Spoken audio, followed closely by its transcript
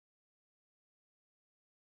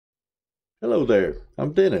Hello there,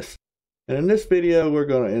 I'm Dennis, and in this video we're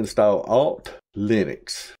going to install Alt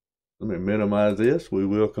Linux. Let me minimize this, we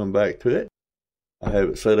will come back to it. I have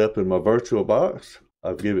it set up in my virtual box.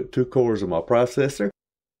 I've given it 2 cores of my processor,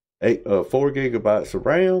 4 gigabytes of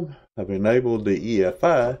RAM. I've enabled the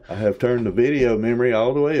EFI. I have turned the video memory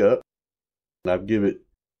all the way up, and I've given it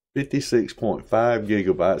 56.5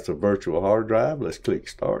 gigabytes of virtual hard drive. Let's click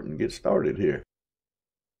start and get started here.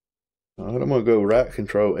 Alright, I'm going to go right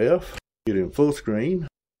Control F. Get in full screen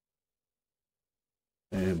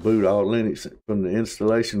and boot Alt Linux from the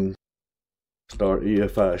installation. Start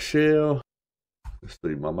EFI shell. Let's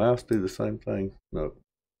see, my mouse do the same thing. No.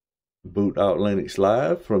 Boot Alt Linux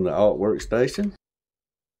live from the Alt workstation.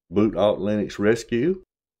 Boot Alt Linux rescue.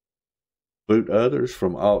 Boot others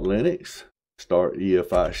from Alt Linux. Start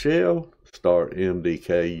EFI shell. Start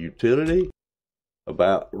MDK utility.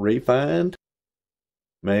 About refined.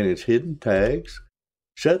 Manage hidden tags.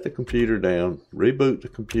 Shut the computer down, reboot the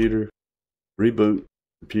computer,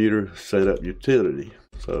 set up utility.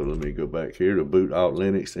 So let me go back here to boot Alt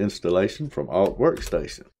Linux installation from Alt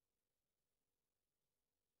Workstation.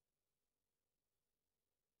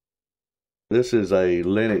 This is a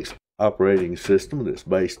Linux operating system that's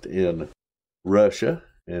based in Russia,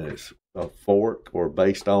 and it's a fork or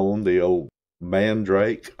based on the old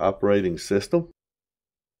Mandrake operating system.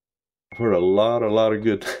 I've heard a lot of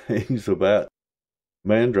good things about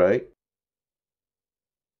Mandrake.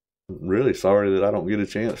 I'm really sorry that I don't get a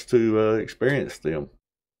chance to experience them.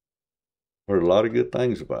 Heard a lot of good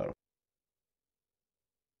things about them.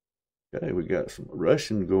 Okay, we got some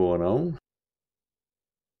Russian going on.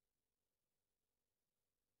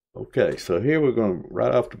 Okay, so here we're going to,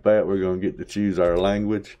 right off the bat, we're going to get to choose our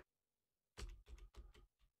language.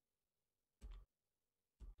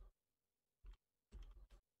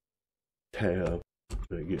 Tab,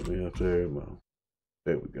 they get me up there.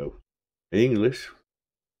 There we go. English.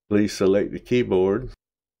 Please select the keyboard,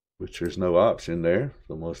 which there's no option there.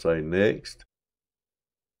 So I'm going to say next.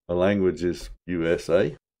 The language is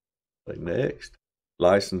USA. Say next.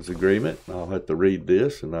 License agreement. I'll have to read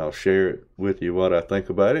this and I'll share it with you what I think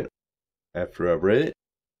about it after I've read it.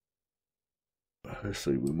 Let's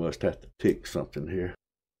see, we must have to tick something here.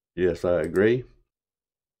 Yes, I agree.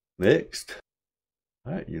 Next.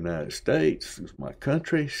 All right, United States is my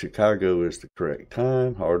country. Chicago is the correct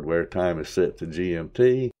time. Hardware time is set to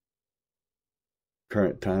GMT.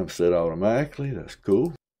 Current time set automatically. That's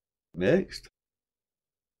cool. Next.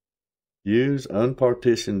 Use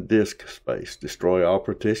unpartitioned disk space. Destroy all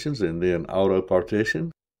partitions and then auto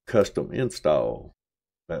partition. Custom install.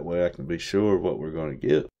 That way I can be sure of what we're going to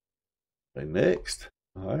get. Okay, next.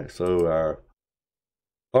 All right, so our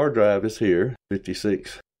hard drive is here,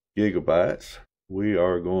 56 gigabytes. We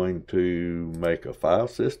are going to make a file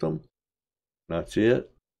system. Not yet.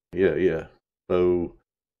 Yeah. So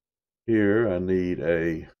here I need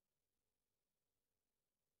a,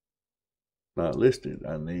 not listed.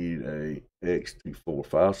 I need a X4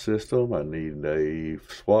 file system. I need a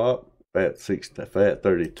swap,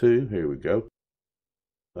 FAT32. Here we go.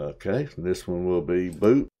 Okay, so this one will be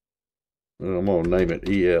boot. And I'm going to name it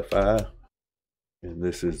EFI. And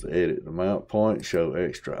this is edit the mount point, show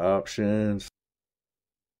extra options.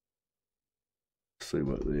 See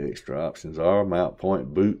what the extra options are. Mount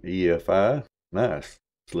point boot EFI. Nice.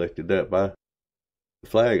 Selected that by the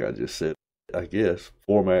flag I just set. I guess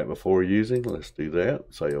format before using. Let's do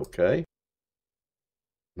that. Say OK.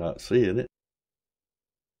 Not seeing it.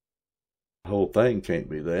 The whole thing can't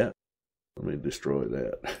be that. Let me destroy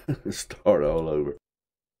that. Start all over.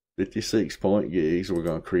 56 gigs. We're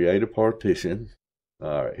going to create a partition.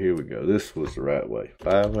 All right, here we go. This was the right way.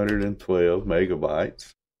 512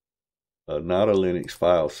 megabytes. Not a Linux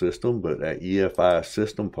file system, but an EFI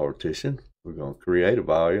system partition. We're going to create a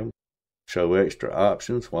volume, show extra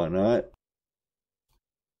options, why not?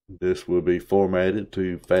 This will be formatted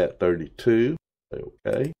to FAT32. Say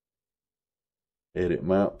OK. Edit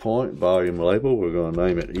mount point, volume label. We're going to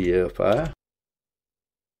name it EFI.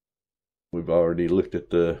 We've already looked at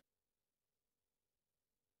the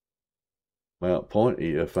mount point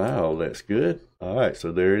EFI, all that's good. All right,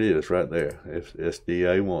 so there it is right there. It's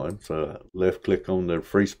SDA1. So left click on the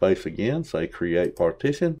free space again, say create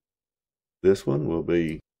partition. This one will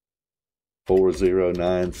be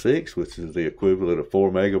 4096, which is the equivalent of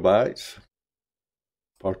 4 megabytes.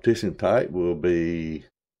 Partition type will be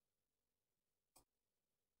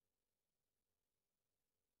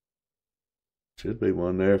should be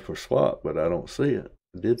one there for swap, but I don't see it.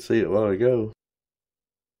 I did see it a while ago.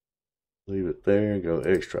 Leave it there, go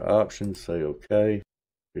extra options, say OK.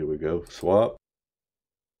 Here we go, swap.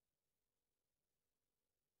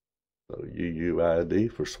 So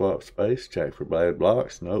UUID for swap space, check for bad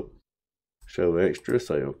blocks, nope. Show extra,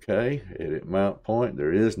 say OK. Edit mount point,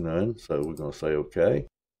 there is none, so we're going to say OK.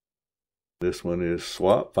 This one is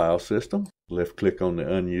swap file system. Left click on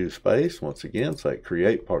the unused space. Once again, say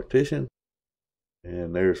create partition.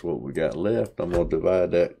 And there's what we got left. I'm going to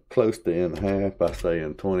divide that close to in half by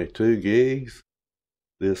saying 22 gigs.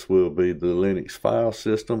 This will be the Linux file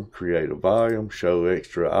system. Create a volume, show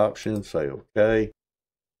extra options, say OK.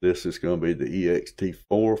 This is going to be the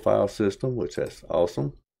ext4 file system, which that's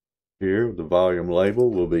awesome. Here, the volume label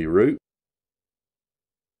will be root.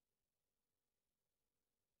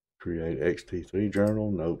 Create xt3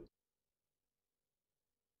 journal, nope.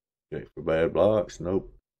 Check for bad blocks,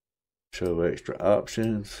 nope. Show extra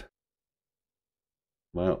options.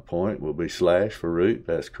 Mount point will be / for root,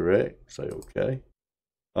 that's correct. Say OK.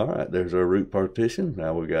 Alright, there's our root partition.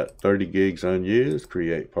 Now we got 30 gigs unused.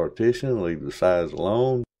 Create partition, leave the size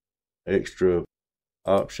alone. Extra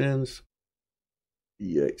options.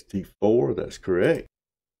 ext4, that's correct.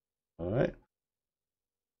 Alright.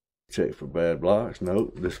 Check for bad blocks.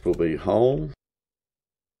 Nope, this will be home.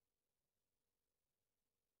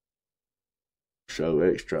 Show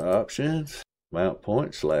extra options. Mount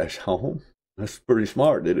point / home. That's pretty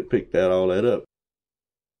smart that it picked all that up.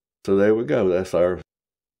 So there we go. That's our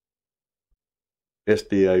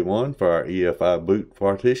SDA1 for our EFI boot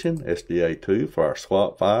partition. SDA2 for our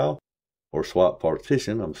swap file or swap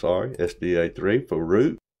partition. I'm sorry. SDA3 for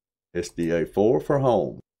root. SDA4 for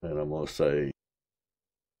home. And I'm going to say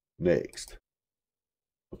next.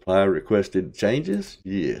 Apply requested changes?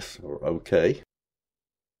 Yes, or OK.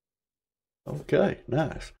 Okay,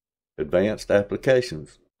 nice. Advanced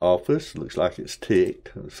applications. Office, looks like it's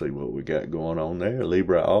ticked. Let's see what we got going on there.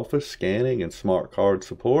 LibreOffice, scanning and smart card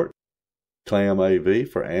support. Clam AV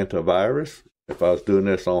for antivirus. If I was doing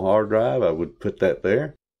this on hard drive, I would put that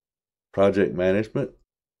there. Project management.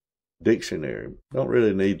 Dictionary. Don't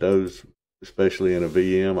really need those, especially in a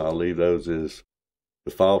VM. I'll leave those as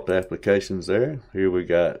default applications there. Here we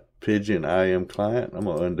got Pigeon IM client. I'm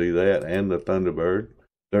going to undo that and the Thunderbird.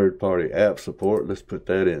 Third-party app support. Let's put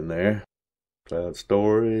that in there. Cloud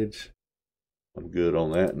storage. I'm good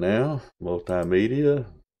on that now. Multimedia.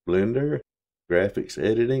 Blender. Graphics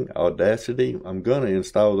editing. Audacity. I'm going to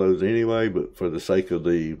install those anyway, but for the sake of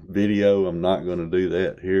the video, I'm not going to do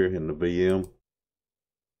that here in the VM.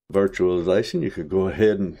 Virtualization. You could go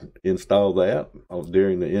ahead and install that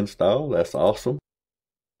during the install. That's awesome.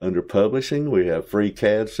 Under publishing, we have free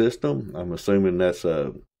CAD system. I'm assuming that's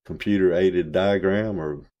a computer-aided diagram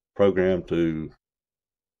or program to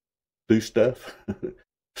do stuff.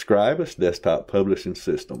 Scribus, desktop publishing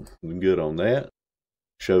system. I'm good on that.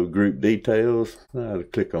 Show group details. I'll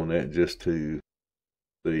click on that just to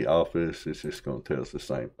the Office. It's just going to tell us the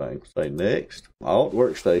same thing. Say next. Alt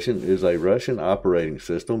Workstation is a Russian operating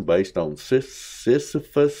system based on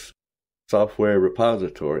Sisyphus software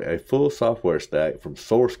repository, a full software stack from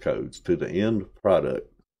source codes to the end product.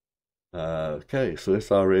 Okay, so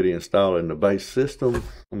it's already installed in the base system.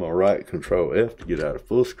 I'm going to right Control F to get out of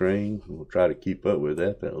full screen. We'll try to keep up with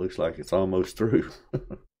that. That looks like it's almost through.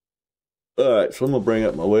 Alright, so I'm going to bring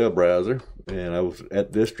up my web browser. And I was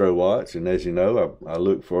at DistroWatch, and as you know, I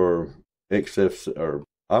look for Xfce or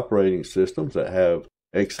operating systems that have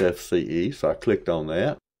Xfce. So I clicked on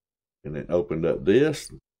that, and it opened up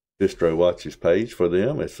this DistroWatch's page for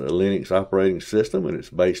them. It's a Linux operating system, and it's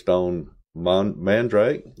based on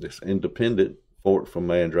Mandrake. It's independent fork from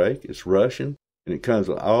Mandrake. It's Russian, and it comes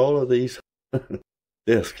with all of these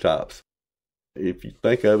desktops. If you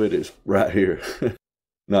think of it, it's right here.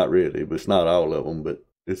 Not really, but it's not all of them, but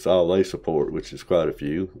it's all they support, which is quite a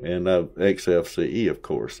few. And Xfce, of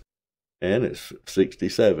course. And it's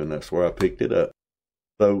 67. That's where I picked it up.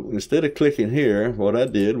 So instead of clicking here, what I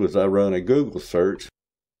did was I run a Google search,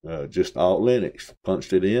 just Alt Linux.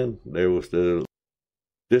 Punched it in. There was the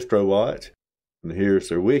DistroWatch, and here's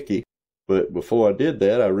their wiki. But before I did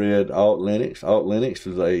that, I read Alt Linux. Alt Linux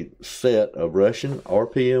is a set of Russian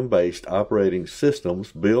RPM-based operating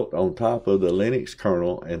systems built on top of the Linux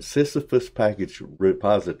kernel and Sisyphus package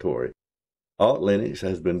repository. Alt Linux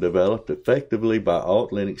has been developed effectively by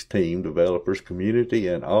Alt Linux team, developers community,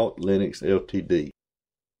 and Alt Linux Ltd.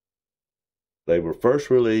 They were first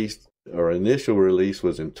released, or initial release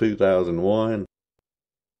was in 2001.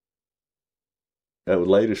 That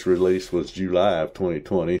latest release was July of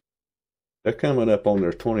 2020. They're coming up on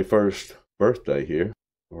their 21st birthday here,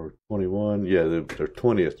 or 21, yeah, their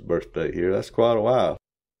 20th birthday here. That's quite a while.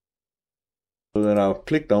 So then I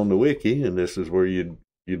clicked on the wiki, and this is where you'd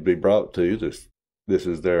be brought to. This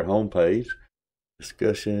is their homepage.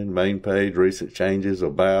 Discussion, main page, recent changes,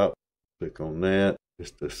 about. Click on that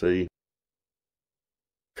just to see.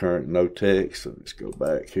 current no text. So let's go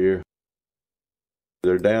back here.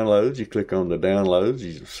 There are downloads. You click on the downloads.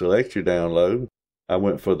 You select your download. I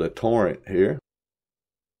went for the torrent here.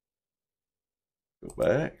 Go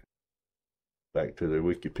back to the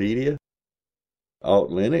Wikipedia. Alt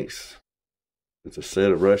Linux. It's a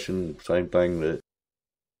set of Russian, same thing that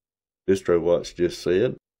DistroWatch just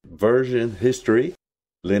said. Version history.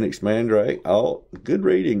 Linux Mandrake. Alt. Good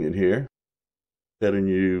reading in here. Telling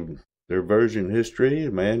you their version history.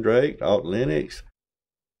 Mandrake. Alt Linux.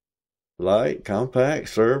 Light, compact,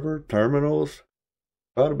 server, terminals.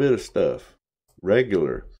 Quite a bit of stuff.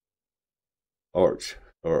 Regular. Arch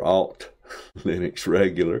or Alt Linux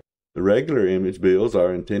regular. The regular image builds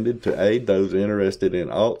are intended to aid those interested in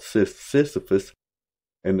Alt Sisyphus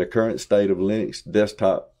and the current state of Linux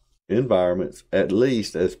desktop environments, at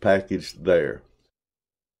least as packaged there.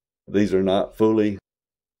 These are not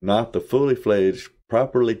the fully fledged,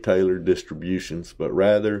 properly tailored distributions, but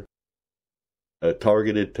rather a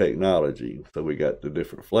targeted technology. So we got the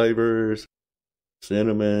different flavors,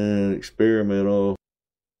 cinnamon, experimental,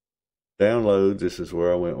 downloads. This is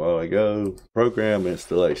where I went a while ago. Program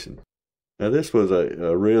installation. Now this was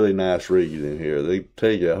a really nice read in here. They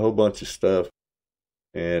tell you a whole bunch of stuff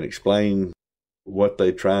and explain what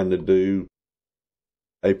they're trying to do.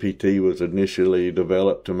 APT was initially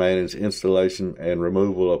developed to manage installation and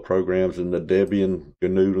removal of programs in the Debian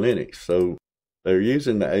GNU Linux. So they're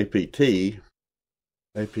using the APT.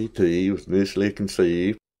 APT was initially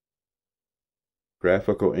conceived.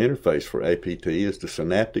 Graphical interface for APT is the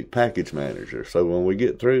Synaptic Package Manager. So when we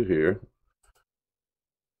get through here,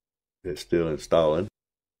 it's still installing.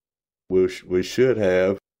 We should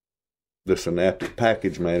have the Synaptic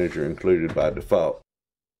Package Manager included by default.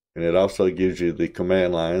 And it also gives you the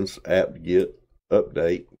command lines, apt-get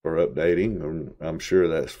update for updating. I'm sure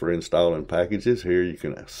that's for installing packages. Here you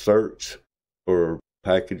can search for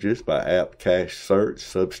packages by apt cache search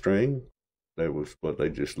substring. That was what they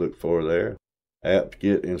just looked for there.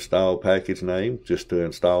 Apt-get install package name, just to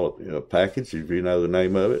install a package. If you know the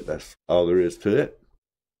name of it, that's all there is to it.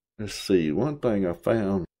 Let's see, one thing I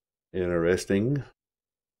found interesting.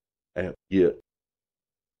 Apt-get.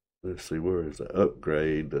 Let's see, where is the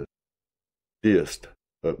upgrade? The dist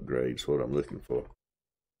upgrade is what I'm looking for.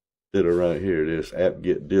 Did it right here. It is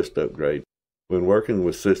apt-get dist upgrade. When working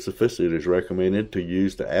with Sisyphus, it is recommended to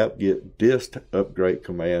use the apt-get dist upgrade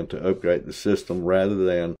command to upgrade the system rather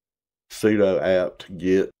than sudo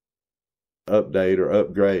apt-get update or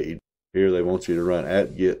upgrade. Here they want you to run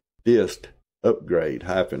apt-get dist upgrade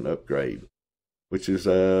 -upgrade, which is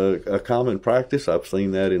a common practice. I've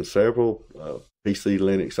seen that in several. PC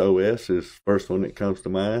Linux OS is the first one that comes to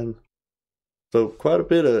mind. So quite a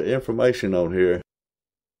bit of information on here.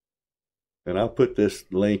 And I'll put this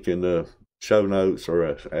link in the show notes or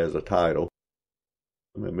as a title.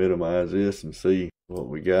 Let me minimize this and see what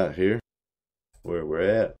we got here, where we're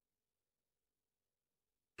at.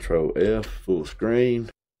 Control F, full screen.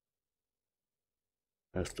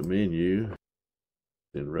 That's the menu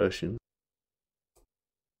in Russian.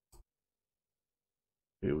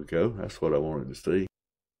 Here we go. That's what I wanted to see.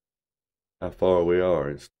 How far we are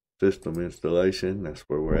in system installation. That's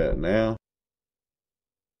where we're at now.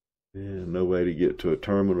 And no way to get to a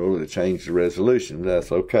terminal to change the resolution.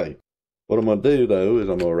 That's okay. What I'm going to do though is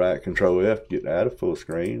I'm going to right Control F, get out of full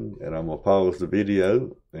screen, and I'm going to pause the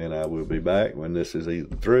video, and I will be back when this is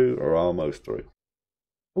either through or almost through.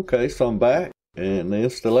 Okay, so I'm back, and the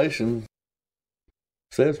installation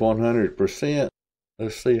says 100%.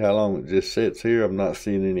 Let's see how long it just sits here. I'm not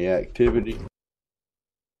seeing any activity.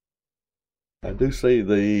 I do see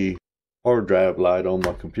the hard drive light on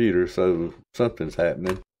my computer, so something's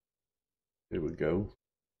happening. Here we go.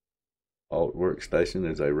 Alt Workstation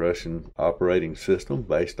is a Russian operating system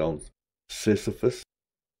based on Sisyphus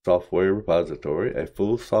software repository, a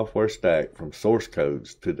full software stack from source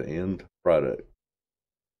codes to the end product.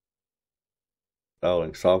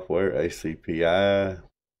 Installing software ACPI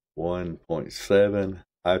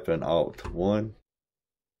 1.7-Alt1.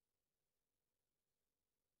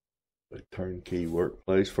 A turnkey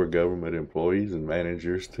workplace for government employees and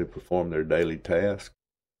managers to perform their daily tasks.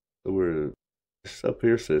 So this up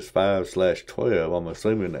here says 5/12. I'm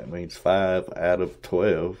assuming that means 5 out of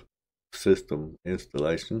 12 system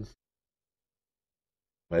installations.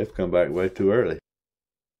 May have come back way too early.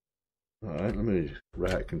 Alright, let me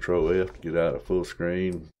right Control F to get out of full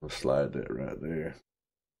screen. I'll slide that right there.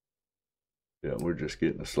 Yeah, we're just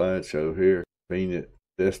getting a slideshow here. Convenient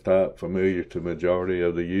desktop, familiar to majority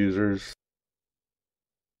of the users.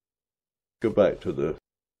 Go back to the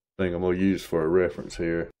thing I'm going to use for a reference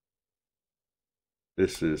here.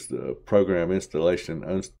 This is the program installation,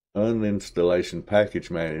 uninstallation package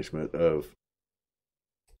management of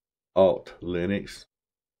Alt Linux.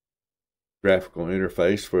 Graphical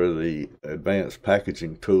interface for the advanced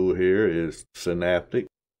packaging tool here is Synaptic.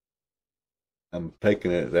 I'm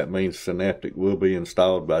taking it that means Synaptic will be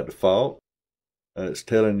installed by default. It's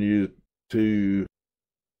telling you to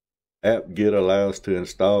apt-get allows to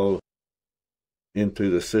install into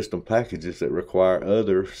the system packages that require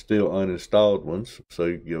other still uninstalled ones. So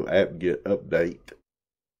you go apt-get update.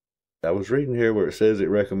 I was reading here where it says it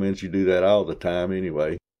recommends you do that all the time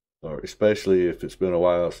anyway, or especially if it's been a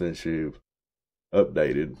while since you've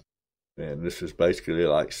updated. And this is basically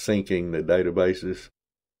like syncing the databases.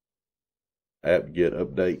 Apt-get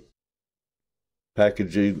update.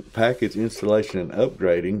 Package installation and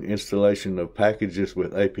upgrading. Installation of packages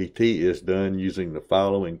with apt is done using the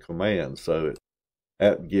following commands. So it's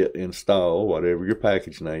apt-get install, whatever your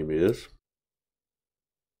package name is.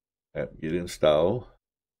 Apt-get install.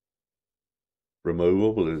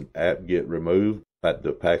 Removable is apt-get remove at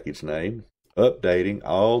the package name. Updating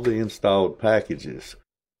all the installed packages.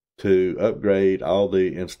 To upgrade all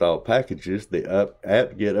the installed packages, the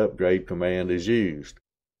apt-get upgrade command is used.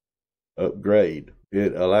 Upgrade.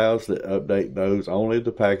 It allows to update those only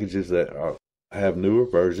the packages that have newer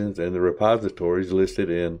versions and the repositories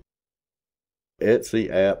listed in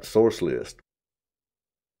Xfce app source list.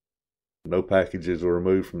 No packages are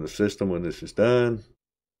removed from the system when this is done.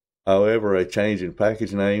 However, a change in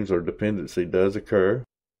package names or dependency does occur.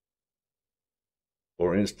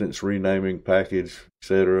 For instance, renaming package,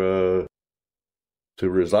 etc. To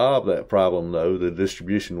resolve that problem, though, the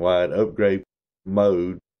distribution-wide upgrade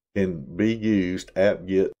mode can be used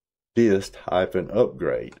apt-get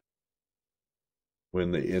dist-upgrade.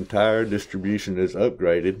 When the entire distribution is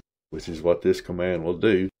upgraded, which is what this command will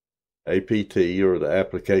do, APT, or the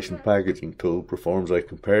application packaging tool, performs a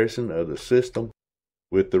comparison of the system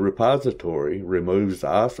with the repository, removes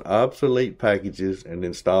obsolete packages, and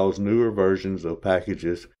installs newer versions of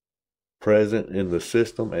packages present in the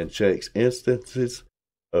system, and checks instances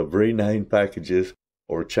of renamed packages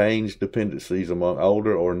or changed dependencies among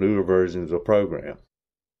older or newer versions of program.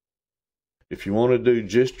 If you want to do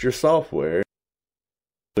just your software,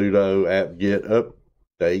 sudo apt-get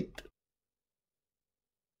update.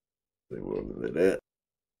 See where was it at?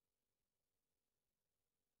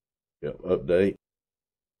 Yep, update.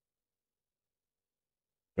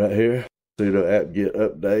 Right here, sudo apt-get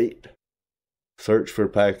update. Search for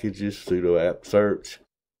packages, sudo apt search.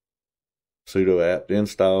 Sudo apt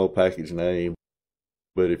install package name.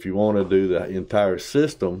 But if you want to do the entire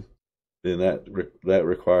system, then that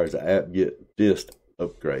requires an apt-get dist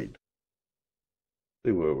upgrade.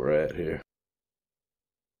 See where we're at here.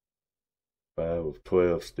 5 of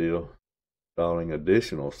 12 still. Installing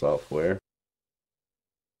additional software.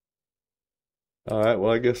 Alright,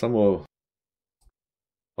 well I guess I'm going to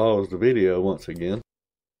pause the video once again.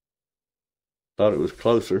 Thought it was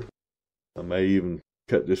closer. I may even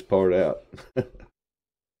cut this part out.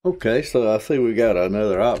 Okay, so I see we got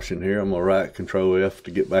another option here. I'm going to right Control F to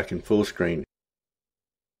get back in full screen.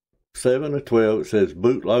 7 of 12, it says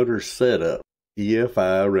bootloader setup,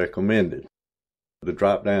 EFI recommended. The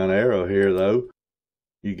drop down arrow here though,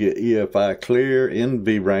 you get EFI clear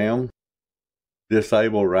NVRAM,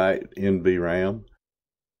 disable write NVRAM.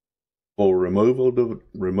 For removable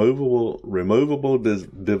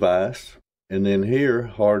device, and then here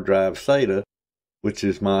hard drive SATA, which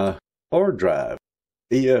is my hard drive.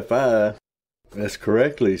 EFI, as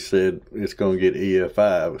correctly said, it's going to get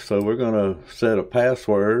EFI. So we're going to set a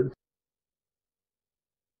password.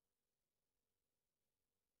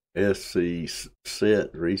 Xfce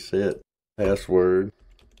set reset password.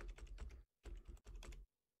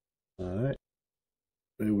 All right,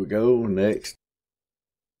 there we go. Next.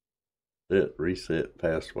 Set reset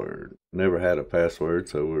password. Never had a password,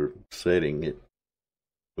 so we're setting it.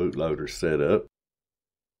 Bootloader setup.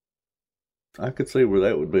 I could see where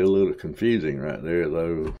that would be a little confusing right there,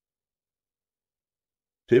 though.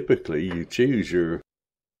 Typically, you choose your,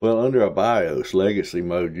 well, under a BIOS legacy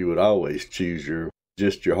mode, you would always choose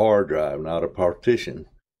just your hard drive, not a partition.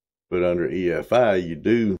 But under EFI, you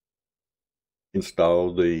do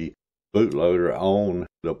install the bootloader on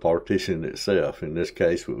the partition itself. In this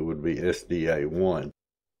case, it would be SDA1.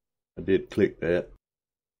 I did click that.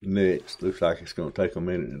 Next, looks like it's going to take a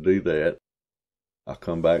minute to do that. I'll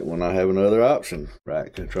come back when I have another option.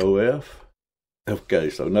 Right, Control F.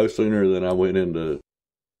 Okay, so no sooner than I went into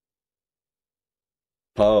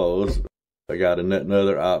pause, I got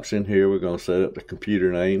another option here. We're going to set up the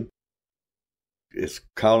computer name. It's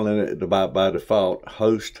calling it by default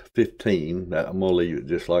host 15. I'm going to leave it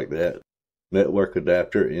just like that. network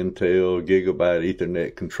adapter, Intel, Gigabyte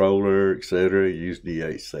Ethernet controller, etc. Use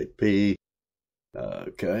DHCP.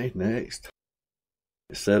 Okay, next.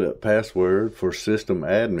 Set up password for system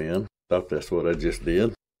admin. Thought that's what I just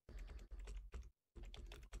did,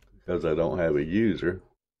 because I don't have a user.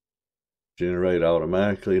 Generate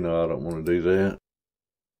automatically. No, I don't want to do that.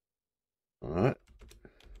 Alright.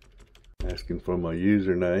 Asking for my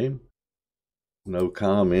username. No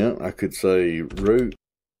comment. I could say root,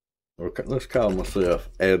 or let's call myself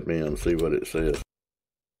admin, see what it says.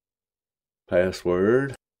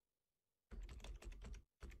 Password.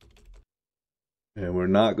 And we're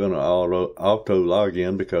not going to auto log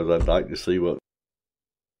in because I'd like to see what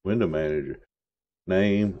window manager.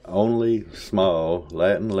 Name, only small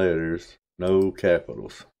Latin letters, no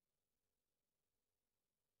capitals.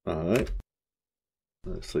 Alright.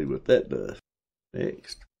 Let's see what that does.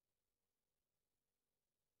 Next.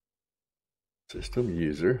 System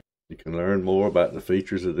user. You can learn more about the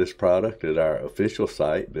features of this product at our official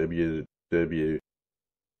site, www.basealt.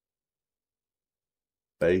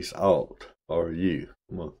 I'm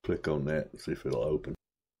going to click on that and see if it'll open.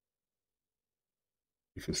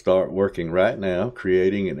 You can start working right now,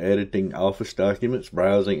 creating and editing Office documents,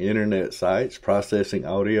 browsing internet sites, processing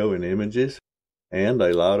audio and images, and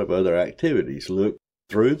a lot of other activities. Look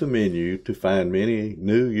through the menu to find many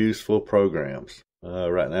new useful programs.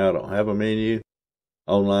 Right now I don't have a menu.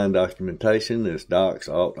 Online documentation is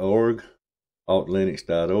docs.org,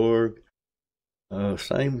 altlinux.org.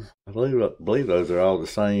 Same, I believe those are all the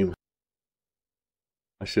same.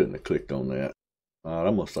 I shouldn't have clicked on that. Alright,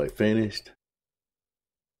 I'm going to say finished.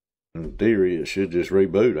 In theory, it should just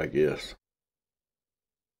reboot, I guess.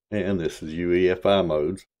 And this is UEFI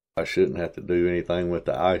modes. I shouldn't have to do anything with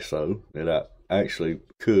the ISO. That I actually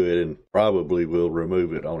could and probably will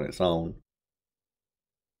remove it on its own.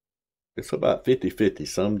 It's about 50-50.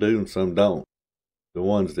 Some do and some don't. The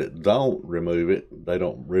ones that don't remove it, they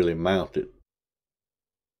don't really mount it.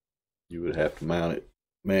 You would have to mount it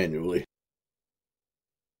manually.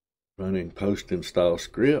 Running post-install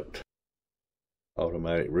script.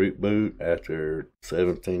 Automatic root boot after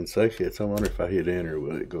 17 seconds. I wonder if I hit enter,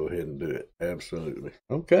 will it go ahead and do it? Absolutely.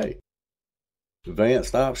 Okay.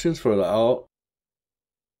 Advanced options for the alt.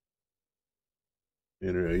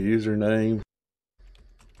 Enter a username.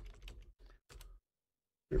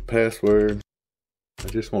 Your password. I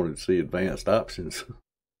just wanted to see advanced options.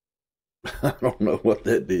 I don't know what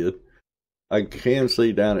that did. I can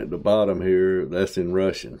see down at the bottom here, that's in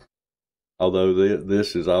Russian. Although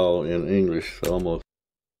this is all in English, so I'm going to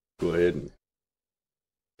go ahead and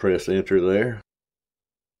press enter there.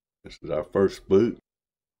 This is our first boot.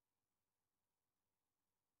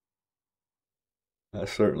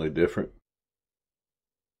 That's certainly different.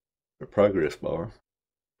 The progress bar.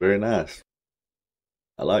 Very nice.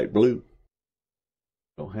 I like blue.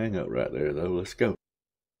 Don't hang up right there though. Let's go.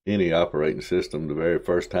 Any operating system, the very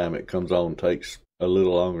first time it comes on takes a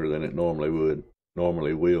little longer than it normally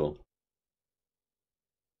will.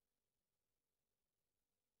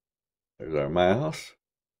 There's our mouse.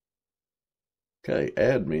 Okay,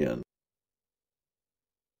 admin.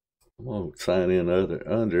 I'm going to sign in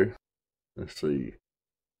under. Let's see.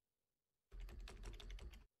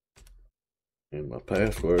 And my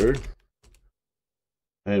password.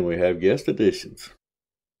 And we have guest additions.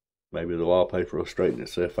 Maybe the wallpaper will straighten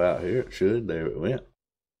itself out here. It should. There it went.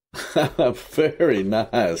 Very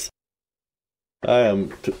nice.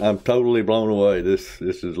 I'm totally blown away. This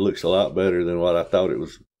looks a lot better than what I thought it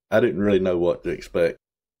was. I didn't really know what to expect.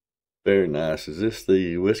 Very nice. Is this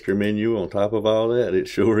the whisker menu on top of all that? It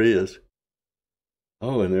sure is.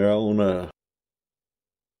 Oh, and they're on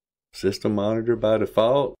system monitor by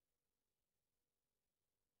default.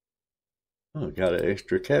 Oh, got an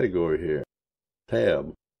extra category here.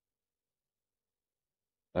 Tab.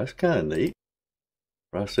 That's kind of neat.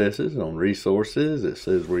 Processes on resources. It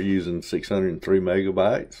says we're using 603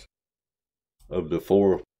 megabytes of the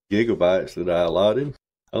 4 gigabytes that I allotted.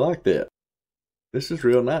 I like that. This is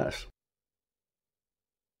real nice.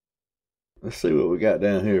 Let's see what we got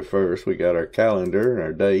down here first. We got our calendar and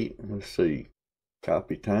our date. Let's see.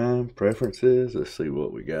 Copy time, preferences. Let's see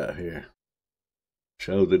what we got here.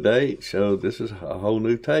 Show the date. Show this is a whole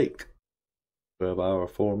new take. 12-hour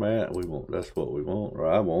format. That's what we want, or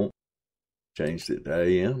I want. Changed it to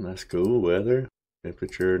AM. That's cool. Weather.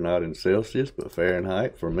 Temperature not in Celsius, but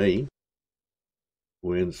Fahrenheit for me.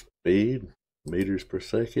 Wind speed. Meters per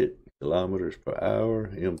second, kilometers per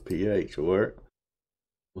hour, mph work.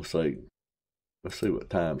 Let's see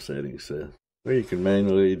what time settings says. Well, you can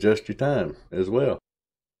manually adjust your time as well.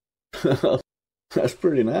 That's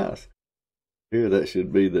pretty nice. Here, that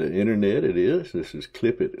should be the internet. It is. This is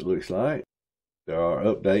Clip It looks like. There are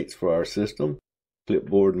updates for our system.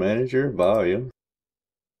 Clipboard manager, volume.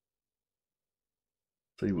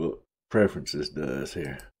 See what preferences does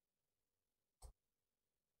here.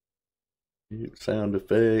 Sound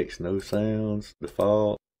effects, no sounds,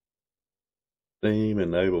 default. Theme,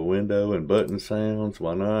 enable window and button sounds.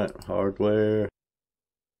 Why not? Hardware.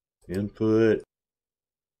 Input.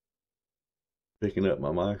 Picking up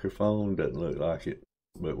my microphone. Doesn't look like it.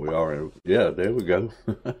 But we are in. Yeah, there we go.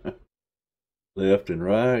 Left and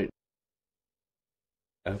right.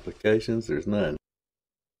 Applications, there's none.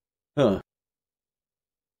 Huh.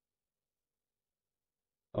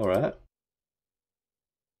 Alright.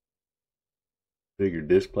 Bigger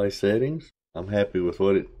display settings. I'm happy with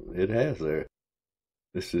what it has there.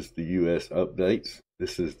 This is the US updates.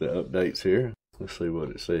 This is the updates here. Let's see what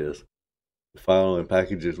it says. The following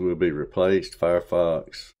packages will be replaced.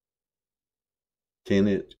 Firefox,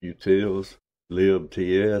 Kenneth, Utils,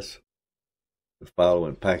 libts. The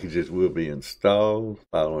following packages will be installed. The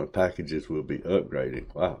following packages will be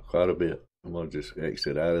upgraded. Wow, quite a bit. I'm going to just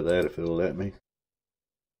exit out of that if it'll let me.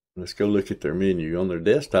 Let's go look at their menu. On their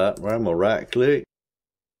desktop, where I'm going to right click.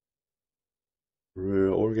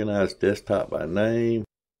 Organize desktop by name.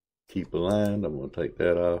 Keep aligned. I'm going to take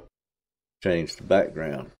that off. Change the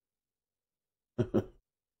background. That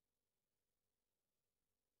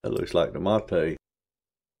looks like the Mate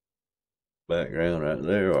background right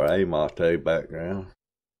there, or a Mate background.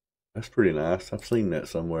 That's pretty nice. I've seen that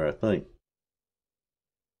somewhere, I think.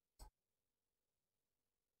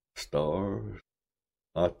 Stars,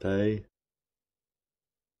 Mate.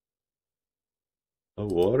 Oh,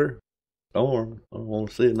 water. Storm. I don't want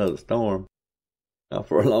to see another storm. Not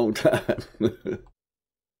for a long time.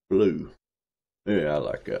 Blue. Yeah, I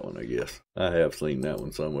like that one, I guess. I have seen that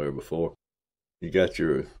one somewhere before. You got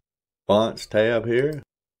your fonts tab here.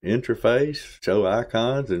 Interface. Show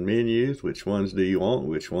icons and menus. Which ones do you want?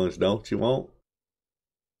 Which ones don't you want?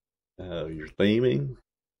 Your theming.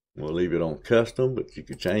 We'll leave it on custom, but you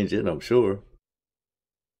can change it, I'm sure.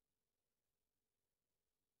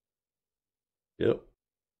 Yep.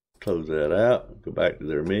 Close that out. Go back to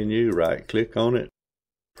their menu. Right click on it.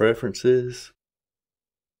 Preferences.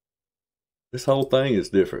 This whole thing is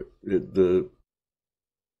different. The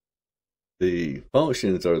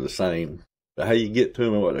functions are the same, but how you get to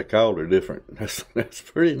them and what they're called are different. That's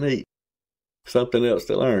pretty neat. Something else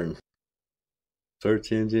to learn.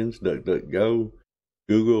 Search engines, DuckDuckGo,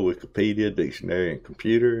 Google, Wikipedia, dictionary, and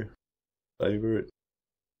computer. Favorite,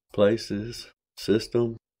 places,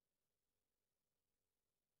 system.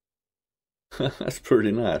 That's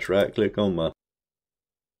pretty nice. Right click on my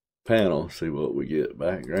panel, see what we get.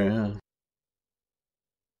 Background,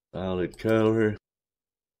 solid color.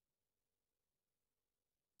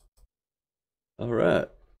 All right.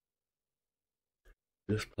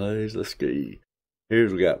 Displays, let's see.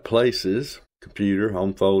 Here's we got places, computer,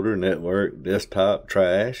 home folder, network, desktop,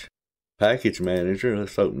 trash, package manager.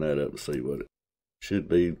 Let's open that up and see what it should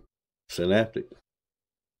be. Synaptic.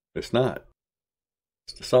 It's not.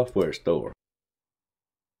 It's the software store.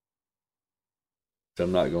 So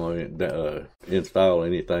I'm not going to install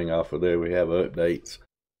anything off of there. We have updates.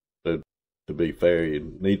 So to be fair,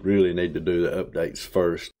 you really need to do the updates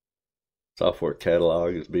first. Software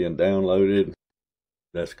catalog is being downloaded.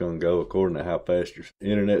 That's going to go according to how fast your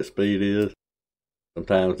internet speed is.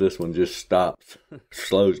 Sometimes this one just stops,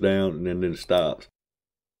 slows down, and then stops.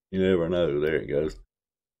 You never know. There it goes.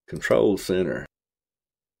 Control center.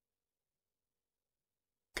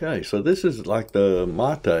 Okay, so this is like the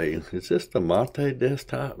Mate. Is this the Mate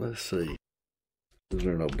desktop? Let's see. Is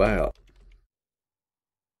there an about?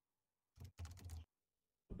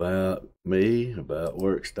 About me, about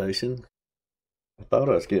workstation. I thought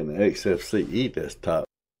I was getting the Xfce desktop.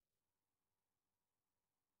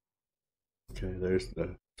 Okay, there's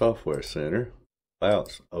the software center.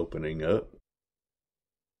 About's opening up.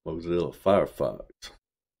 Mozilla Firefox.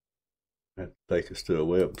 That take us to a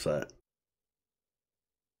website.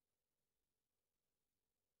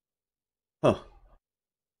 Huh.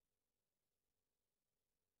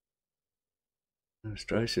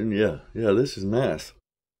 Administration, yeah, this is nice.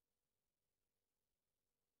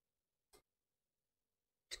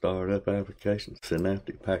 Startup application,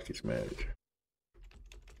 Synaptic Package Manager.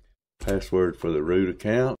 Password for the root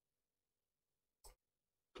account.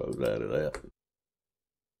 Close out of that.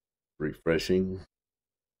 Refreshing.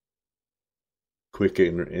 Quick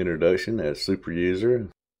introduction as super user.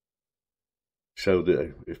 Show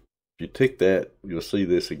that if you tick that, you'll see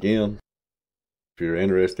this again. If you're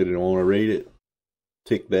interested and want to read it,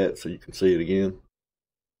 tick that so you can see it again.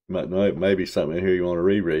 You might know it may be something in here you want to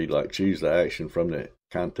reread, like choose the action from the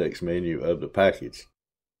context menu of the package.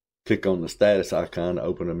 Click on the status icon to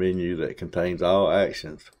open a menu that contains all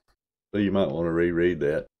actions. So you might want to reread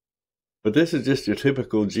that. But this is just your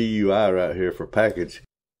typical GUI right here for package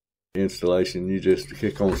installation. You just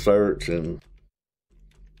click on search and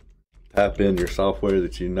type in your software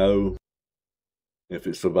that you know. If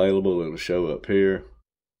it's available, it'll show up here.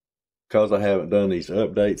 Because I haven't done these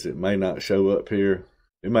updates, it may not show up here.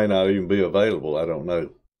 It may not even be available, I don't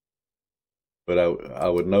know. But I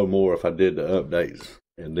would know more if I did the updates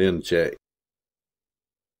and then check.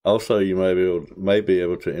 Also, you may be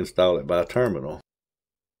able to install it by terminal.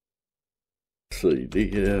 Let's see,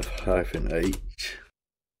 df-h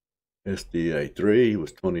SDA3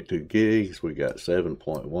 was 22 gigs. We got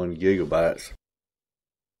 7.1 gigabytes.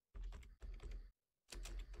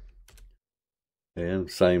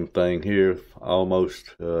 And same thing here,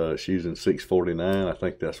 almost, it's using 649. I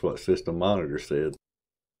think that's what System Monitor said.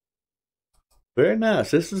 Very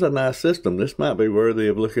nice. This is a nice system. This might be worthy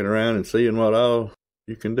of looking around and seeing what all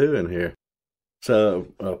you can do in here. So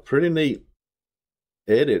a pretty neat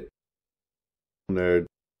edit on their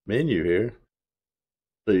menu here.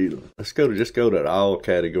 See, let's just go to the all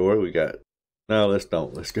category. Let's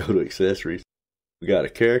go to accessories. We got a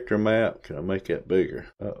character map. Can I make that bigger?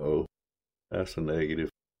 Uh-oh. That's a negative.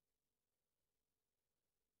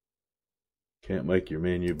 Can't make your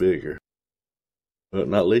menu bigger. But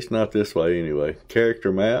not, at least not this way anyway.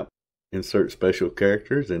 Character map. Insert special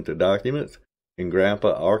characters into documents. In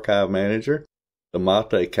Grandpa Archive Manager. The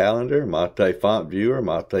Mate Calendar. Mate Font Viewer.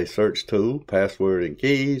 Mate Search Tool. Password and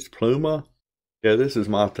Keys. Pluma. Yeah, this is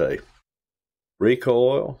Mate.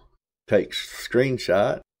 Recoil. Takes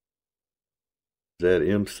screenshot. Is that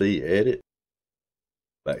MC Edit?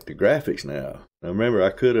 Back to graphics now. Now remember,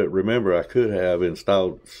 I could have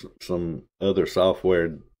installed some other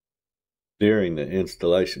software during the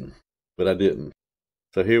installation, but I didn't.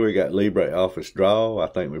 So here we got LibreOffice Draw. I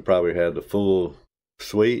think we probably had the full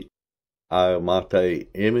suite. Mate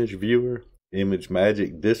Image Viewer, Image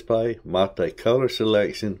Magic Display, Mate Color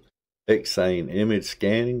Selection, Xfce Image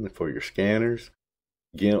Scanning for your scanners,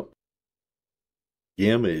 Gimage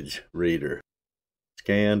Reader,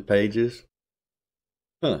 Scan Pages.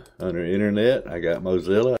 Under Internet, I got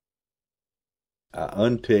Mozilla. I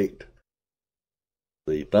unticked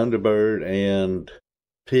the Thunderbird and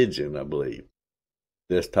Pigeon, I believe.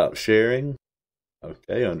 Desktop sharing.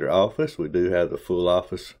 Okay, under Office, we do have the full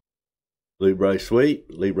Office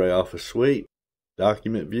LibreOffice Suite.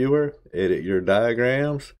 Document Viewer, edit your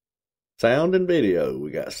diagrams. Sound and video,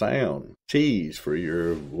 we got sound. Cheese for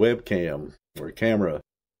your webcam or camera.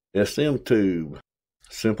 SM Tube.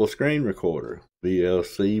 Simple Screen Recorder.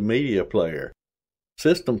 VLC Media Player,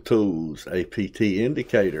 System Tools, APT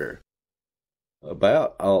Indicator,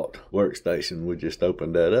 About Alt Workstation, we just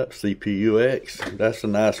opened that up, CPUX, that's a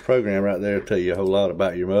nice program right there, tell you a whole lot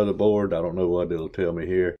about your motherboard. I don't know what it'll tell me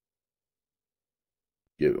here.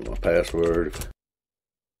 Give it my password.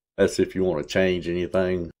 That's if you want to change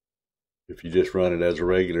anything. If you just run it as a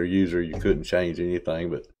regular user, you couldn't change anything,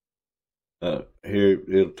 but here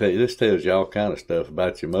this tells you all kind of stuff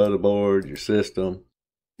about your motherboard, your system,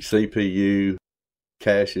 your CPU,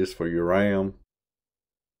 caches for your RAM.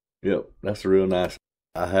 Yep, that's real nice.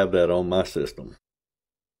 I have that on my system.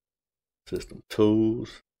 System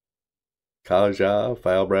tools, Kajal,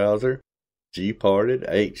 file browser, Gparted,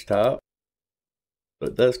 HTOP. So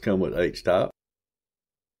it does come with HTOP.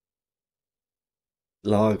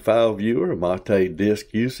 Log file viewer, Mate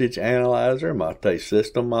disk usage analyzer, Mate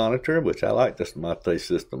system monitor, which I like this Mate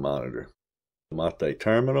system monitor. Mate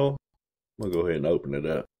terminal. We'll go ahead and open it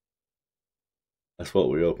up. That's what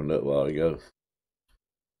we opened up a while ago.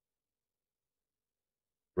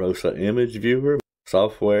 Rosa image viewer,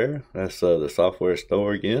 software. That's the software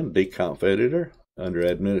store again. Deconf editor. Under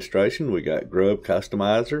administration, we got Grub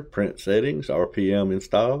customizer, print settings, RPM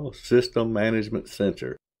install, system management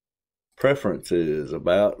center. Preferences,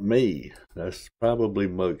 about me. That's probably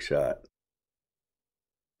mugshot.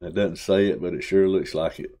 It doesn't say it, but it sure looks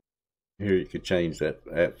like it. Here you could change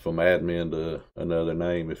that from admin to another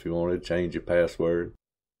name if you wanted. Change your password.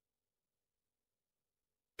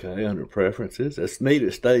 Okay, under preferences. That's neat.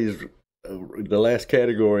 It stays. The last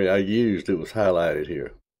category I used, it was highlighted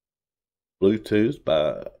here. Bluetooth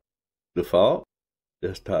by default.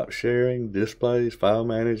 Desktop sharing, displays, file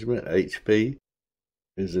management, HP.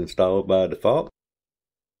 Is installed by default.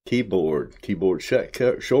 Keyboard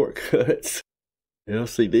shortcuts.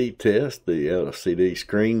 LCD test, the LCD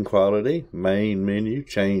screen quality. Main menu,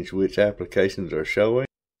 change which applications are showing.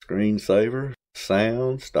 Screensaver,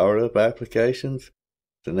 sound, startup applications.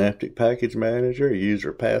 Synaptic Package Manager,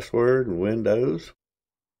 user password, and Windows.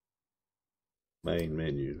 Main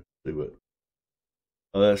menu. See what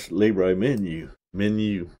Oh, that's Libre menu.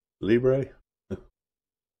 Menu. Libre? You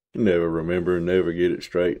never remember and never get it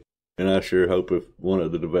straight. And I sure hope if one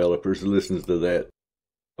of the developers listens to that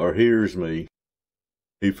or hears me,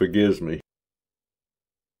 he forgives me.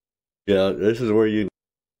 Yeah, this is where you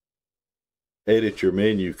edit your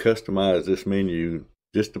menu, customize this menu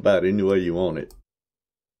just about any way you want it.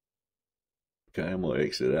 Okay, I'm going to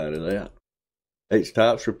exit out of that.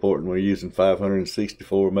 H-Type's reporting we're using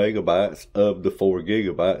 564 megabytes of the 4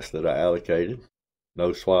 gigabytes that I allocated.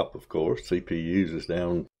 No swap, of course. CPU is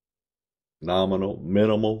down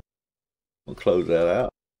minimal. We'll close that out.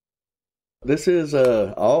 This is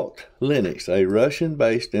Alt Linux, a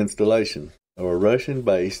Russian-based installation or a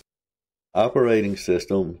Russian-based operating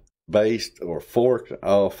system based or forked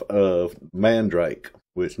off of Mandrake,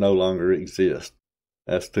 which no longer exists.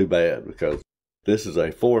 That's too bad because this is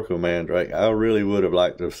a fork of Mandrake. I really would have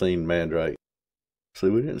liked to have seen Mandrake. See,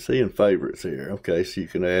 we didn't see in favorites here. Okay, so you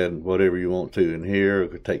can add whatever you want to in here. You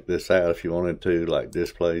could take this out if you wanted to, like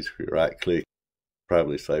displays. If you right click,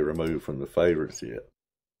 probably say remove from the favorites yet.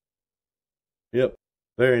 Yep,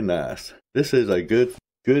 very nice. This is a good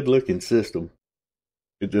looking system.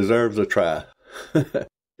 It deserves a try.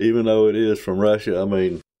 Even though it is from Russia, I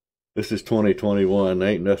mean, this is 2021. There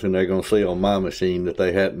ain't nothing they're going to see on my machine that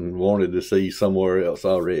they hadn't wanted to see somewhere else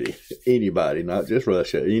already. Anybody, not just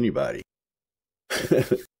Russia, anybody.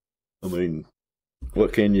 I mean,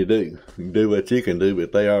 what can you do? You can do what you can do,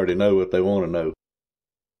 but they already know what they want to know.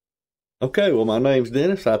 Okay, well, my name's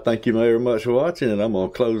Dennis. I thank you very much for watching, and I'm going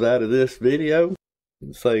to close out of this video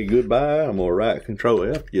and say goodbye. I'm going to right Control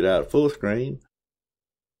F to get out of full screen.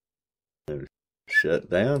 And shut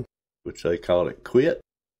down, which they call it quit.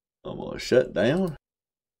 I'm going to shut down.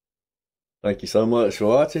 Thank you so much for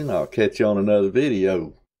watching. I'll catch you on another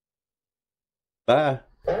video. Bye.